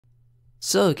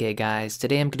So okay guys,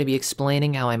 today I'm going to be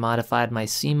explaining how I modified my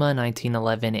SEMA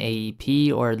 1911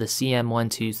 AEP or the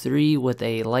CM123 with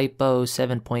a LiPo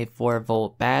 7.4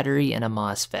 volt battery and a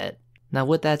MOSFET. Now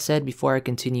with that said, before I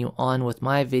continue on with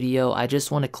my video, I just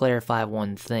want to clarify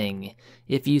one thing.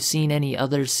 If you've seen any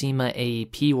other SEMA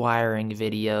AEP wiring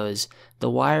videos, the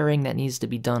wiring that needs to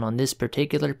be done on this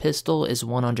particular pistol is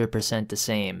 100% the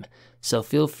same. So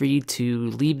feel free to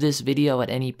leave this video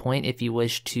at any point if you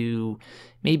wish to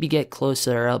maybe get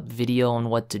closer up video on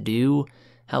what to do.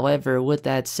 However, with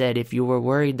that said, if you were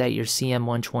worried that your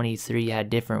CM123 had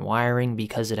different wiring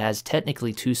because it has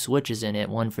technically two switches in it,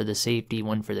 one for the safety,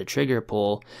 one for the trigger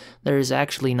pull, there is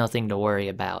actually nothing to worry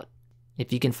about.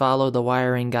 If you can follow the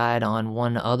wiring guide on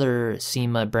one other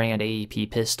SEMA brand AEP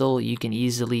pistol, you can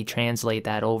easily translate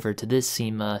that over to this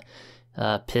SEMA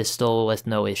pistol with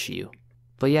no issue.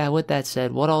 But yeah, with that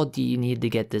said, what all do you need to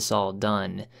get this all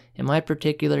done? In my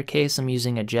particular case, I'm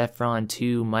using a Jeffron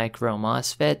 2 micro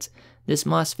MOSFET. This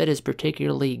MOSFET is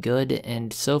particularly good,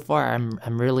 and so far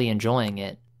I'm really enjoying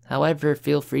it. However,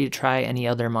 feel free to try any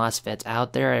other MOSFETs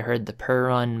out there. I heard the per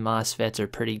run MOSFETs are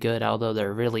pretty good, although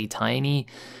they're really tiny.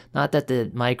 Not that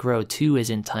the micro 2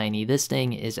 isn't tiny, this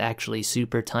thing is actually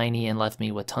super tiny and left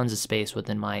me with tons of space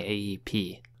within my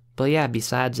AEP. But yeah,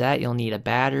 besides that, you'll need a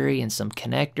battery and some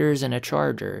connectors and a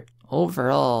charger.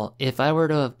 Overall, if I were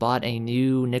to have bought a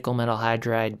new nickel metal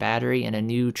hydride battery and a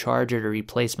new charger to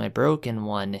replace my broken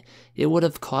one, it would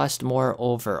have cost more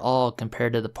overall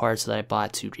compared to the parts that I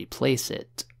bought to replace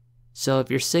it. So if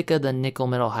you're sick of the nickel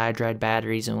metal hydride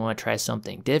batteries and want to try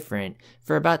something different,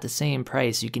 for about the same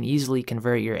price you can easily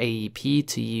convert your AEP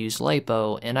to use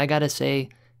LiPo, and I gotta say,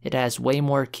 it has way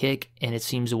more kick and it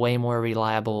seems way more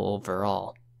reliable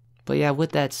overall. But yeah,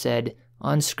 with that said,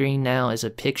 on screen now is a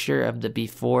picture of the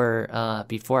before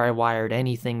I wired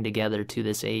anything together to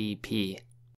this AEP.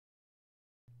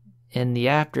 In the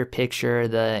after picture,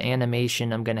 the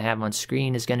animation I'm going to have on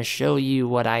screen is going to show you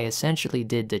what I essentially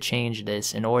did to change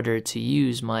this in order to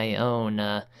use my own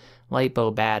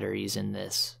LiPo batteries in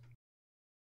this.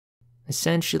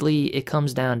 Essentially, it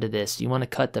comes down to this. You want to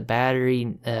cut the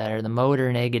battery or the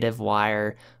motor negative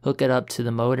wire, hook it up to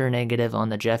the motor negative on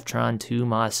the Jeffron 2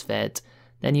 MOSFET.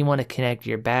 Then you want to connect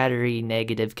your battery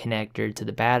negative connector to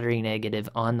the battery negative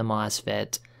on the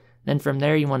MOSFET. Then from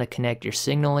there you want to connect your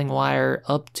signaling wire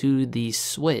up to the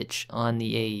switch on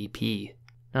the AEP.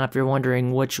 Now if you're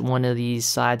wondering which one of these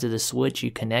sides of the switch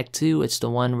you connect to, it's the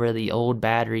one where the old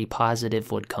battery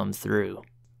positive would come through.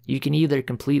 You can either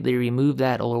completely remove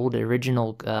that old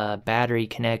original battery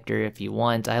connector if you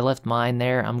want. I left mine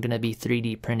there. I'm going to be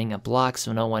 3D printing a block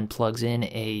so no one plugs in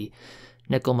a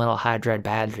nickel metal hydride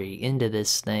battery into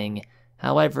this thing.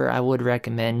 However, I would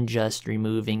recommend just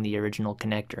removing the original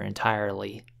connector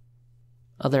entirely.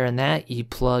 Other than that, you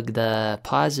plug the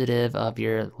positive of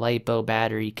your LiPo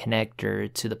battery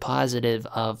connector to the positive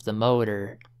of the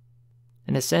motor.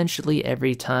 And essentially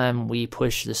every time we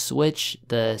push the switch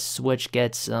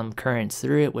gets some current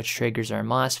through it, which triggers our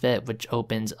MOSFET, which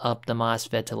opens up the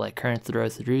MOSFET to let current flow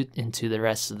through into the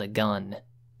rest of the gun.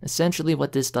 Essentially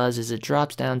what this does is it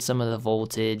drops down some of the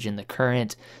voltage and the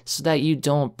current so that you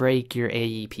don't break your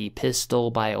AEP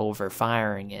pistol by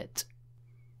overfiring it.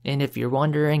 And if you're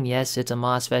wondering, yes, it's a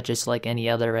MOSFET just like any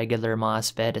other regular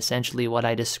MOSFET. Essentially what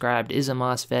I described is a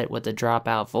MOSFET with a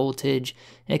dropout voltage,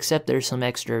 except there's some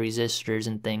extra resistors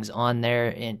and things on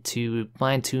there and to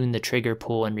fine-tune the trigger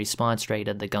pull and response rate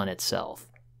of the gun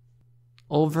itself.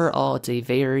 Overall, it's a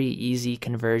very easy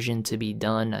conversion to be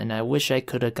done, and I wish I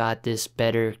could have got this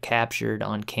better captured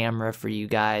on camera for you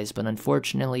guys, but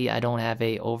unfortunately I don't have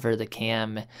a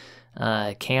over-the-cam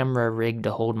camera rig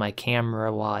to hold my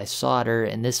camera while I solder,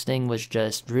 and this thing was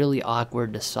just really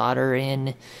awkward to solder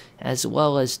in as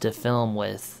well as to film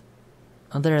with.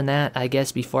 Other than that, I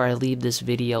guess before I leave this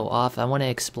video off, I want to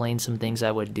explain some things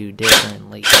I would do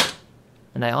differently.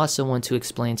 And I also want to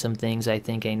explain some things I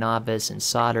think a novice in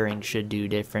soldering should do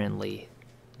differently.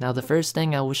 Now the first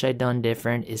thing I wish I'd done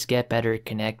different is get better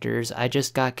connectors. I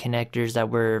just got connectors that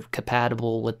were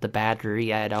compatible with the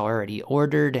battery I had already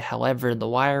ordered. However, the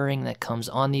wiring that comes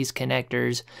on these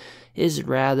connectors is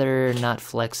rather not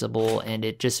flexible and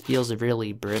it just feels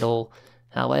really brittle.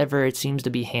 However, it seems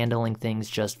to be handling things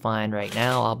just fine right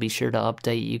now. I'll be sure to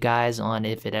update you guys on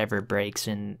if it ever breaks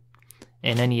in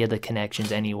any of the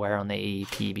connections anywhere on the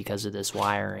AEP because of this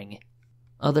wiring.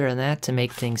 Other than that, to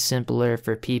make things simpler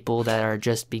for people that are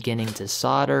just beginning to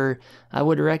solder, I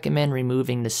would recommend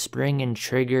removing the spring and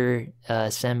trigger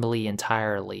assembly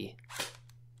entirely.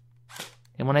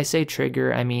 And when I say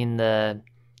trigger, I mean the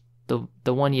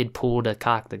one you'd pull to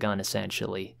cock the gun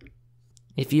essentially.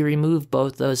 If you remove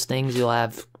both those things, you'll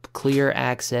have clear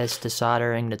access to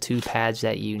soldering the 2 pads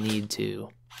that you need to.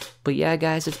 But yeah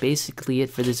guys, that's basically it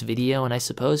for this video, and I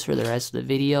suppose for the rest of the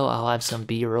video I'll have some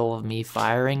B-roll of me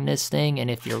firing this thing.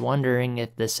 And if you're wondering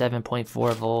if the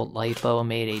 7.4 volt lipo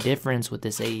made a difference with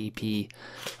this AEP,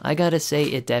 I gotta say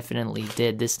it definitely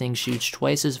did. This thing shoots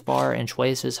twice as far and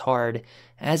twice as hard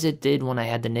as it did when I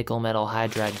had the nickel metal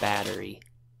hydride battery.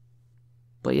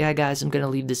 But yeah guys, I'm gonna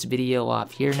leave this video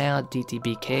off here now.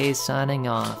 DTBK signing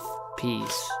off.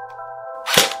 Peace.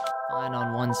 Fine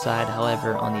on one side,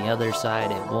 however, on the other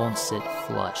side it won't sit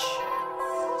flush.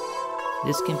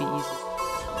 This can be easy.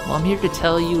 Well, I'm here to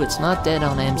tell you it's not dead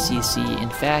on MCC. In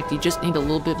fact, you just need a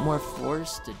little bit more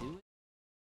force to do it.